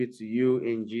To you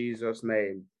in Jesus'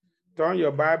 name. Turn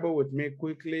your Bible with me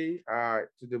quickly to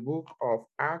the book of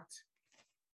Acts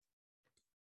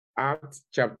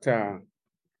chapter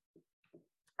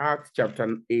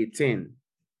 18.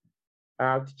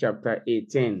 Acts chapter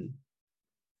 18.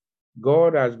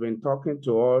 God has been talking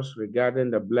to us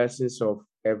regarding the blessings of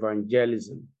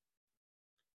evangelism.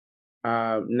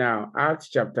 Now, Acts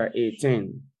chapter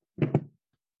 18.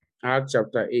 Acts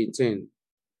chapter 18.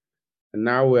 And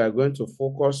now we are going to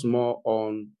focus more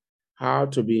on how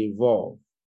to be involved.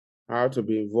 How to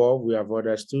be involved. We have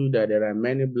understood that there are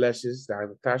many blessings that are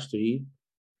attached to it.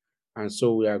 And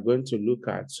so we are going to look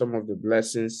at some of the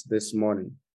blessings this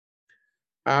morning.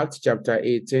 Acts chapter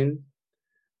 18,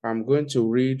 I'm going to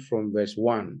read from verse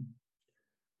 1.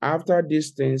 After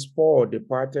these things, Paul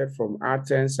departed from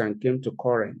Athens and came to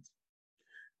Corinth,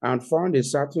 and found a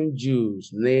certain Jew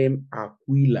named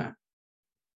Aquila,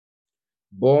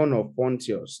 born of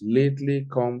Pontius, lately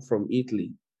come from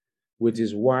Italy, with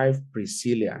his wife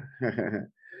Priscilla.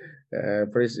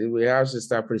 We have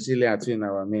Sister Priscilla too in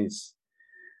our midst.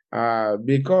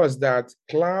 Because that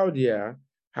Claudia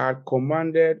had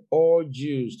commanded all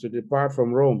Jews to depart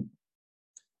from Rome,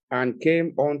 and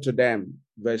came unto them.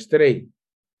 Verse 3.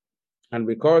 And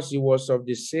because he was of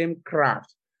the same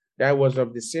craft, that was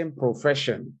of the same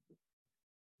profession,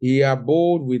 he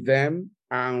abode with them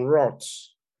and wrought,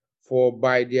 for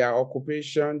by their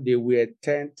occupation they were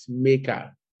tent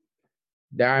maker.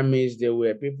 That means they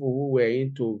were people who were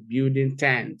into building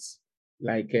tents,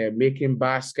 like making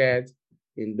baskets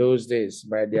in those days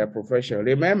by their profession.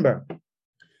 Remember,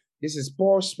 this is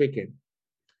Paul speaking.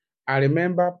 I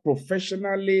remember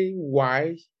professionally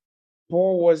why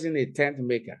Paul wasn't a tent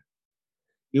maker.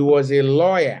 He was a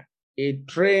lawyer, a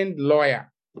trained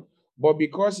lawyer. But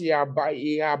because he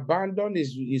abandoned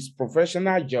his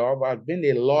professional job as being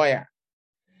a lawyer,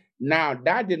 now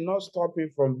that did not stop him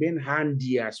from being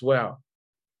handy as well.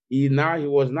 He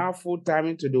was now full-time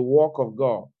into the work of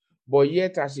God. But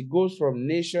yet, as he goes from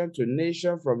nation to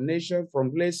nation,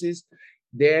 from places,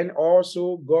 then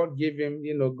also God gave him,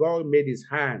 God made his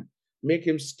hand, make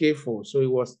him skillful. So he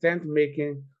was tent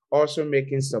making, also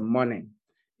making some money,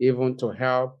 even to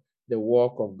help the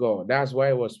work of God. That's why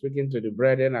he was speaking to the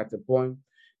brethren at the point.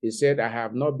 He said, I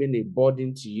have not been a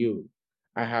burden to you.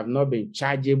 I have not been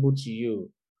chargeable to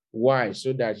you. Why?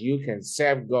 So that you can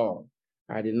serve God.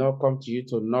 I did not come to you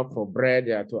to knock for bread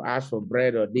or to ask for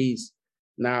bread or this.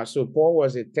 Now, so Paul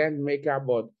was a tent maker,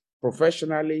 but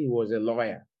professionally he was a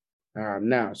lawyer.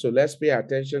 Now, so let's pay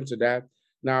attention to that.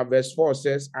 Now, verse 4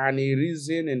 says, and he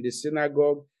reasoned in the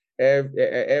synagogue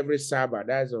every Sabbath,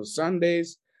 that's on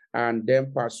Sundays, and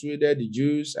then persuaded the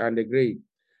Jews and the Greek.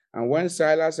 And when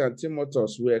Silas and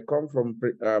Timotheus were come from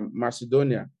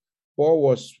Macedonia, Paul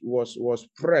was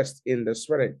pressed in the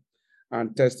spirit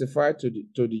and testified to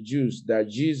the Jews that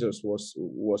Jesus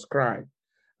was Christ.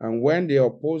 And when they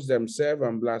opposed themselves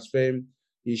and blasphemed,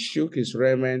 he shook his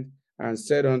raiment and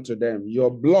said unto them, your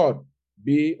blood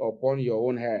be upon your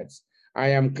own heads. I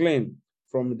am clean.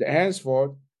 From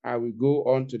henceforth I will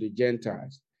go unto the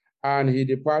Gentiles. And he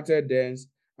departed thence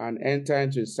and entered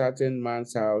into a certain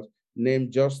man's house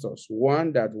named Justus,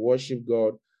 one that worshipped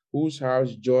God, whose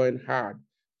house joined hard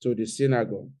to the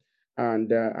synagogue. And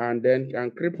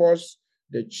Crippus,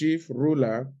 the chief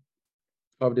ruler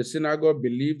of the synagogue,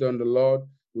 believed on the Lord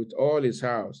with all his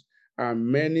house. And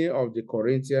many of the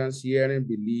Corinthians hearing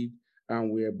believed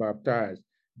and were baptized.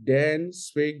 Then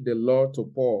spake the Lord to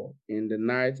Paul in the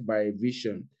night by a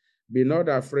vision, be not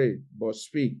afraid, but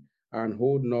speak, and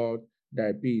hold not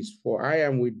thy peace. For I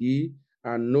am with thee,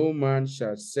 and no man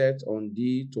shall set on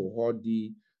thee to hurt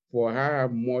thee, for I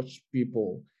have much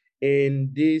people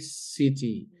in this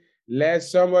city. Let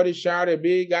somebody shout a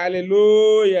big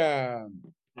hallelujah.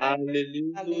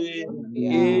 Hallelujah.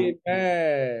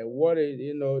 Amen. What is,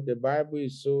 the Bible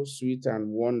is so sweet and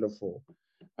wonderful.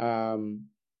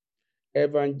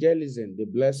 Evangelism, the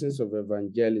blessings of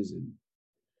evangelism.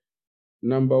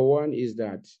 Number one is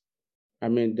that,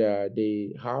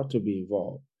 the how to be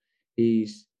involved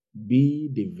is be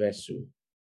the vessel.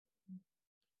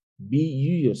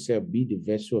 You yourself, be the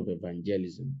vessel of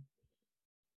evangelism.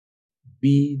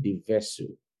 Be the vessel.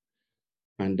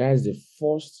 And that's the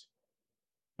first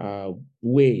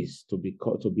ways to be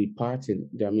to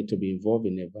be involved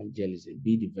in evangelism.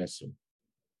 Be the vessel.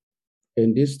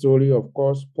 In this story, of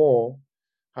course, Paul,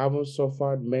 having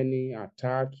suffered many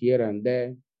attacks here and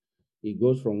there, he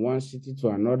goes from one city to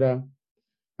another,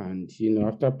 and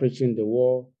after preaching the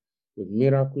word with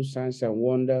miracles, signs, and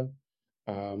wonder,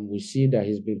 we see that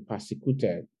he's been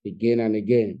persecuted again and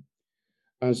again.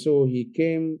 And so he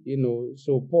came,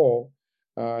 Paul,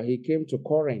 he came to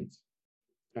Corinth.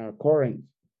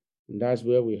 And that's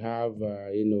where we have,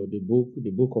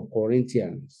 the book of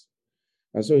Corinthians.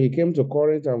 And so he came to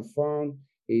Corinth and found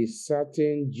a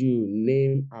certain Jew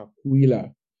named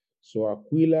Aquila. So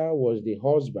Aquila was the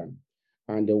husband,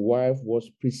 and the wife was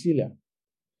Priscilla.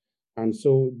 And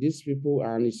so these people,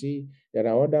 and you see, there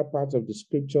are other parts of the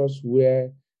scriptures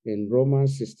where in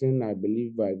Romans 16, I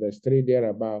believe by verse 3 there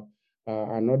about,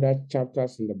 and other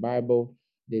chapters in the Bible,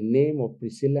 the name of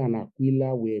Priscilla and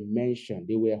Aquila were mentioned.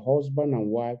 They were husband and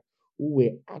wife who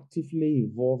were actively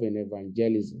involved in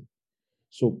evangelism.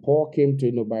 So Paul came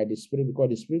to, by the Spirit, because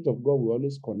the Spirit of God will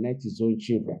always connect his own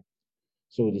children.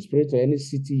 So the Spirit of any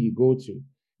city you go to,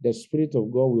 the Spirit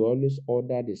of God will always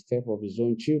order the step of his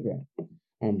own children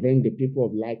and bring the people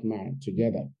of like mind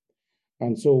together.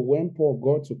 And so when Paul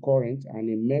got to Corinth and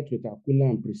he met with Aquila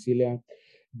and Priscilla,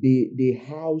 they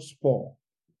housed Paul.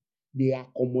 They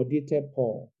accommodated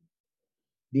Paul.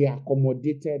 They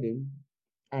accommodated him.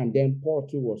 And then Paul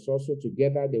too was also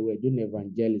together. They were doing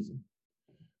evangelism.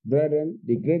 Brethren,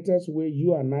 the greatest way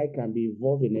you and I can be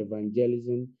involved in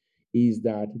evangelism is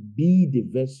that be the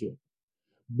vessel.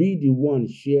 Be the one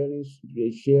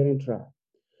sharing track.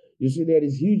 You see, there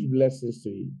is huge blessings to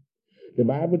it. The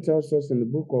Bible tells us in the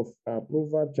book of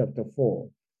Proverbs chapter 4,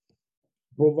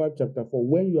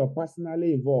 when you are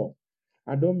personally involved,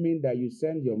 I don't mean that you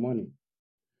send your money.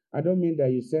 I don't mean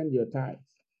that you send your tithes.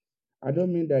 I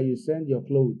don't mean that you send your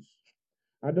clothes.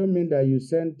 I don't mean that you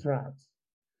send tracts.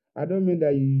 I don't mean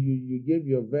that you give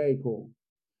your vehicle.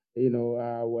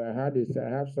 I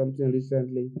have something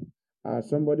recently.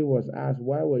 Somebody was asked,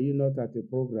 why were you not at the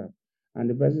program? And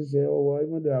the person said, oh, well,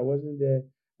 even though I wasn't there,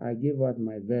 I gave out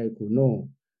my vehicle. No,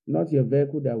 not your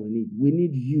vehicle that we need. We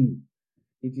need you.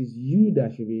 It is you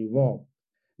that should be involved.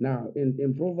 Now,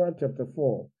 in Proverbs chapter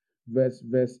 4,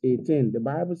 verse 18, the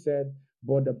Bible said,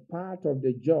 but the path of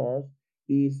the just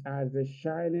is as the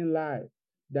shining light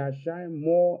that shine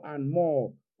more and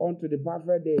more unto the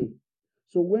perfect day.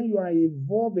 So when you are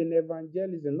involved in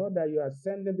evangelism, not that you are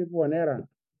sending people on errand.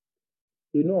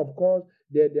 Of course,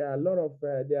 there are a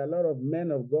lot of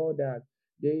men of God that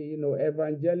they,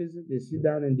 evangelism, they sit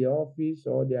down in the office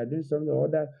or they are doing something or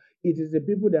other. It is the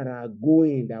people that are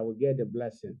going that will get the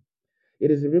blessing.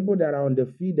 It is the people that are on the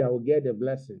field that will get the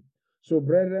blessing. So,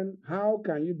 brethren, how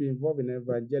can you be involved in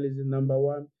evangelism? Number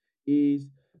one is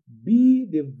be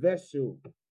the vessel,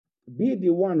 be the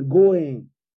one going,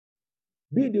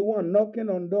 be the one knocking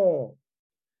on door,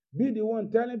 be the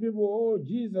one telling people, oh,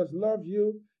 Jesus loves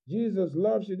you. Jesus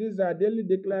loves you. This is our daily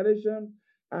declaration.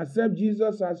 Accept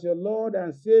Jesus as your Lord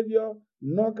and Savior.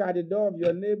 Knock at the door of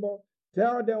your neighbor.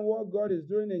 Tell them what God is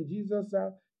doing in Jesus'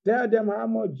 house. Tell them how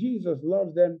much Jesus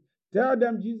loves them. Tell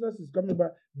them Jesus is coming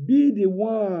back. Be the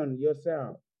one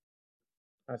yourself.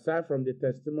 Aside from the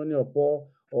testimony of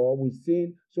Paul, or we've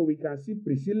seen, so we can see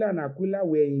Priscilla and Aquila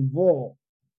were involved.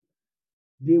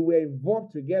 They were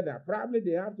involved together. Probably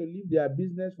they have to leave their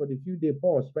business for the few days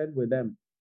Paul spent with them.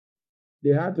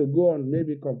 They had to go on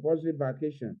maybe compulsory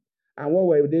vacation. And what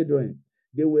were they doing?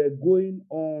 They were going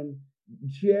on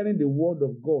sharing the word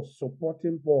of God,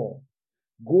 supporting Paul,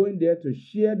 going there to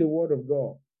share the word of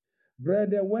God.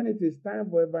 Brethren, when it is time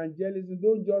for evangelism,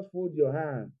 don't just fold your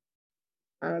hand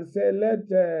and say, let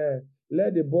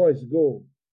the boys go.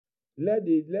 Let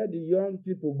the young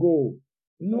people go.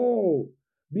 No,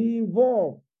 be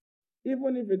involved.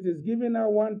 Even if it is giving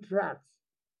out one tract,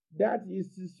 that is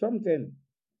something.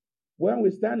 When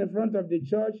we stand in front of the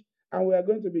church and we are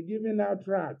going to be giving out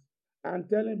tracts and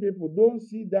telling people, don't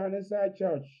sit down inside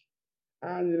church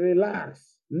and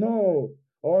relax. No.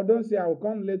 Or don't say, I will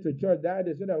come late to church that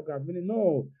day so that we can finish.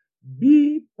 No.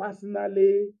 Be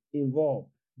personally involved.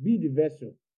 Be the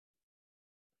vessel.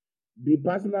 Be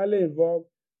personally involved.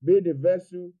 Be the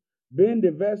vessel. Being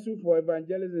the vessel for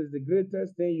evangelism is the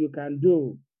greatest thing you can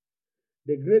do.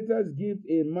 The greatest gift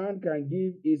a man can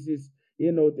give is his,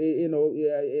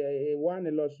 one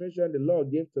illustration the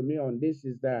Lord gave to me on this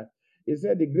is that he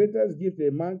said the greatest gift a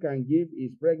man can give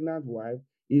his pregnant wife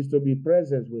is to be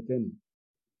present with him.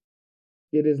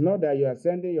 It is not that you are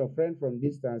sending your friend from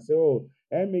distance, say, oh,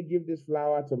 let me give this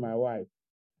flower to my wife.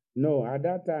 No, at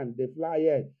that time, the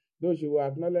flower, though she will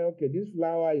acknowledge, okay, this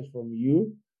flower is from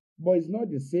you, but it's not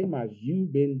the same as you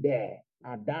being there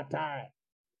at that time.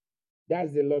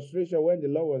 That's the illustration when the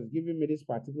Lord was giving me this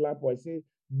particular point. Say,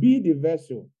 be the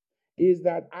vessel. Is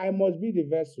that I must be the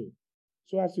vessel.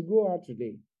 So as you go out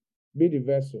today, be the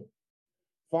vessel.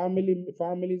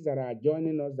 Families that are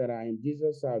joining us, that are in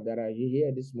Jesus' house, that are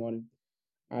here this morning,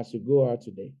 as you go out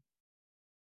today.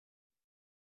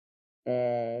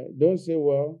 Don't say,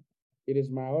 well, it is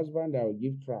my husband that will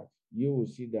give tract. You will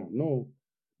sit down. No,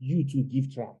 you to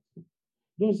give tract.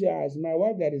 Don't say, it's my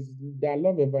wife that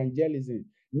love evangelism.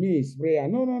 Me is prayer.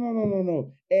 No, no, no, no, no,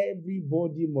 no.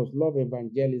 Everybody must love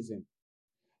evangelism.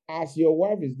 As your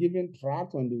wife is giving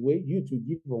tract on the way, you to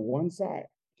give on one side.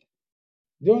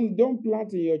 Don't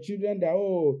plant in your children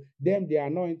that, they are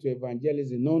not into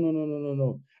evangelism. No, no, no, no, no,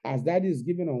 no. As daddy is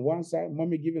giving on one side,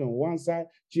 mommy giving on one side,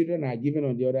 children are giving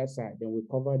on the other side. Then we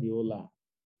cover the whole land.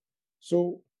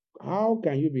 So how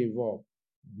can you be involved?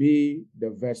 Be the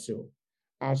vessel.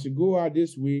 As you go out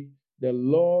this week, the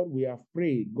Lord, we have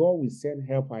prayed, God will send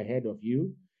help ahead of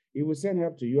you. He will send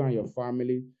help to you and your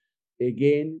family.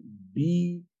 Again,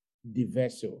 be the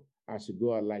vessel as you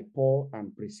go out, like Paul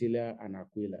and Priscilla and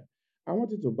Aquila. I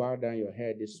want you to bow down your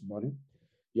head this morning.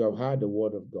 You have heard the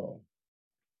word of God.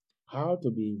 How to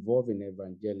be involved in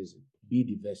evangelism. Be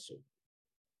the vessel.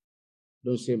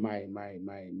 Don't say my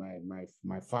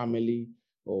family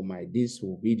or my this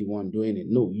will be the one doing it.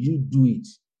 No, you do it.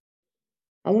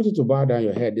 I want you to bow down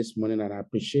your head this morning and I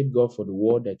appreciate God for the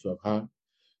word that you have heard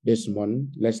this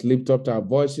morning. Let's lift up our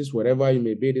voices wherever you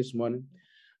may be this morning.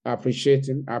 Appreciate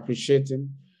him, appreciate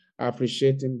him,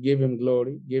 appreciate him. Give him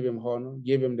glory, give him honor,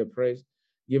 give him the praise,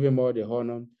 give him all the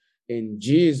honor. In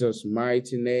Jesus'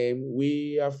 mighty name,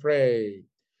 we are praying.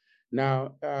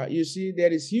 Now, you see,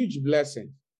 there is huge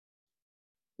blessing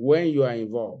when you are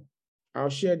involved. I'll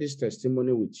share this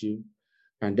testimony with you,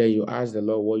 and then you ask the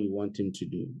Lord what you want him to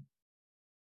do.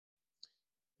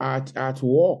 At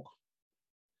work,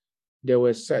 there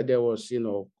was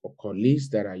colleagues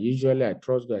that I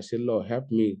trust God. I say, Lord,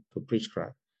 help me to preach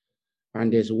Christ.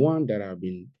 And there's one that I've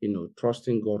been,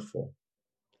 trusting God for.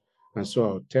 And so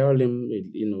I'll tell him,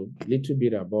 a little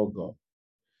bit about God.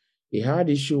 He had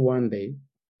issue one day,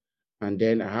 and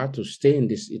then I had to stay in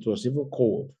this. It was even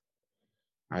cold.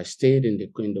 I stayed in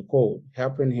the cold,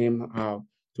 helping him out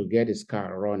to get his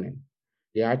car running.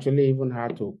 He actually even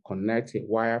had to connect a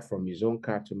wire from his own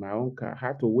car to my own car. I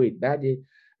had to wait. That day,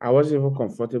 I wasn't even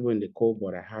comfortable in the cold,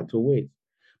 but I had to wait.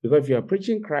 Because if you're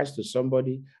preaching Christ to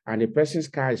somebody and the person's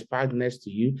car is parked next to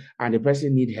you and the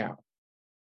person needs help,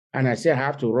 and I say I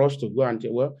have to rush to go and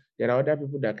tell, well, there are other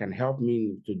people that can help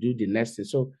me to do the next thing.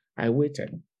 So I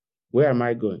waited. Where am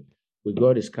I going? We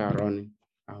got his car running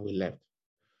and we left.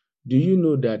 Do you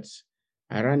know that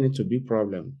I ran into a big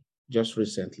problem just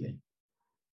recently?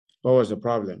 What was the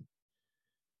problem?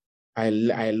 I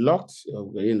locked,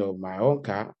 my own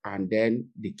car, and then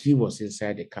the key was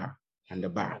inside the car and the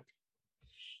bag.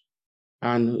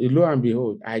 And lo and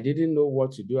behold, I didn't know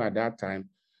what to do at that time.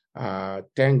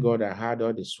 Thank God I had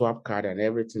all the swap card and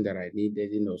everything that I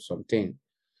needed, something.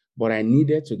 But I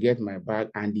needed to get my bag,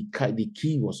 and the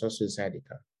key was also inside the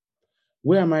car.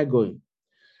 Where am I going?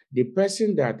 The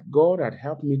person that God had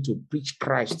helped me to preach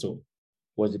Christ to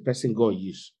was the person God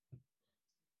used.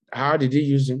 How did he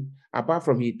use him? Apart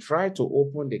from he tried to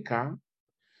open the car,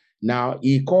 now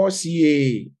he called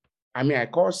CAA. I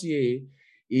called CAA.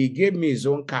 He gave me his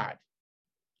own card.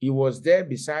 He was there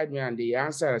beside me, and the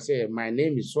answer I said, my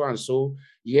name is so and so.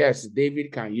 Yes,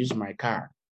 David can use my card.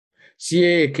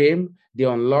 CAA came, they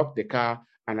unlocked the car,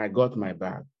 and I got my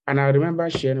bag. And I remember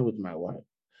sharing with my wife.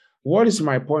 What is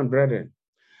my point, brethren?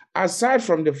 Aside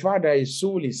from the fact that his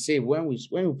soul is saved when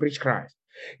we preach Christ,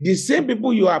 the same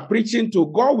people you are preaching to,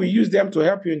 God will use them to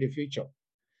help you in the future.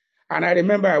 And I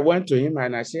remember I went to him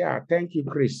and I said, thank you,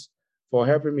 Chris, for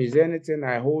helping me. Is there anything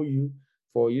I owe you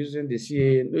for using the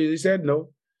CAA? He said, no.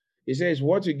 He says,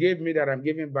 what you gave me that I'm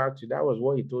giving back to you. That was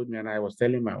what he told me, and I was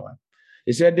telling my wife.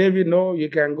 He said, David, no, you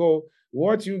can go.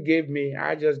 What you gave me,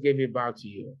 I just gave it back to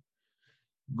you.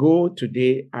 Go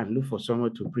today and look for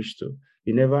someone to preach to.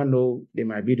 You never know, they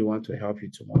might be the one to help you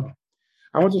tomorrow.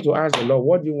 I want you to ask the Lord,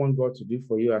 what do you want God to do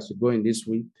for you as you go in this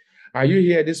week? Are you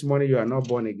here this morning? You are not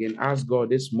born again. Ask God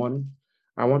this morning.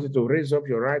 I want you to raise up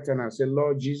your right hand and say,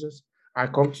 Lord Jesus, I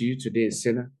come to you today, a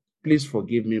sinner. Please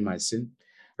forgive me my sin.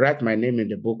 Write my name in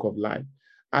the book of life.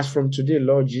 As from today,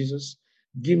 Lord Jesus,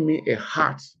 give me a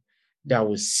heart that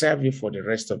will serve you for the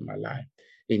rest of my life.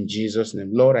 In Jesus' name.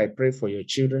 Lord, I pray for your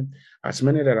children. As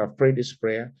many that have prayed this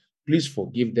prayer, please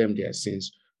forgive them their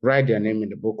sins. Write their name in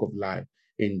the book of life.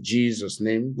 In Jesus'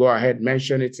 name. Go ahead,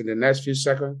 mention it in the next few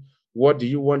seconds. What do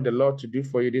you want the Lord to do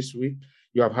for you this week?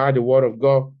 You have heard the word of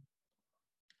God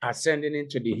ascending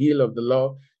into the hill of the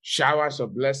Lord. Showers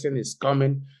of blessing is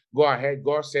coming. Go ahead.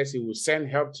 God says he will send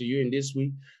help to you in this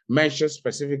week. Mention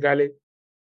specifically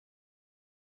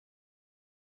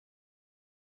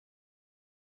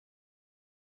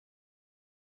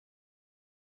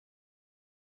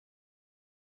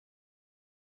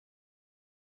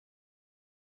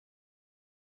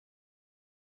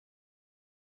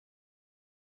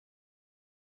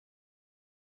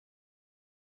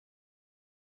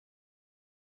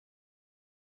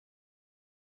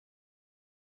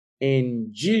In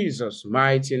Jesus'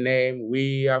 mighty name,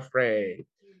 we are prayed.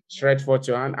 Stretch forth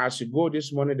your hand. As you go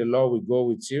this morning, the Lord will go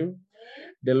with you.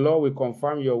 The Lord will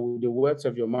confirm the words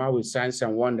of your mouth with signs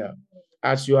and wonder.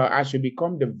 As you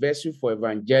become the vessel for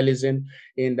evangelism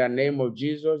in the name of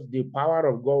Jesus, the power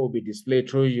of God will be displayed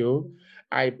through you.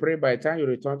 I pray by the time you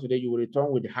return today, you will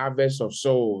return with harvest of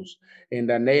souls in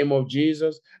the name of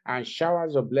Jesus and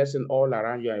showers of blessing all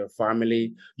around you and your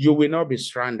family. You will not be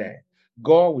stranded.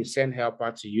 God will send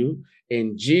helper to you.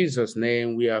 In Jesus'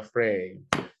 name we are praying.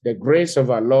 The grace of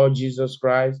our Lord Jesus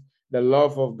Christ, the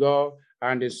love of God,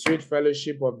 and the sweet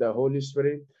fellowship of the Holy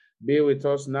Spirit be with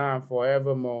us now and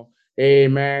forevermore.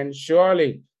 Amen.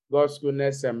 Surely God's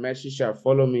goodness and mercy shall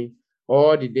follow me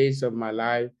all the days of my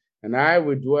life, and I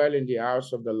will dwell in the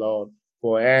house of the Lord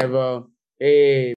forever. Amen.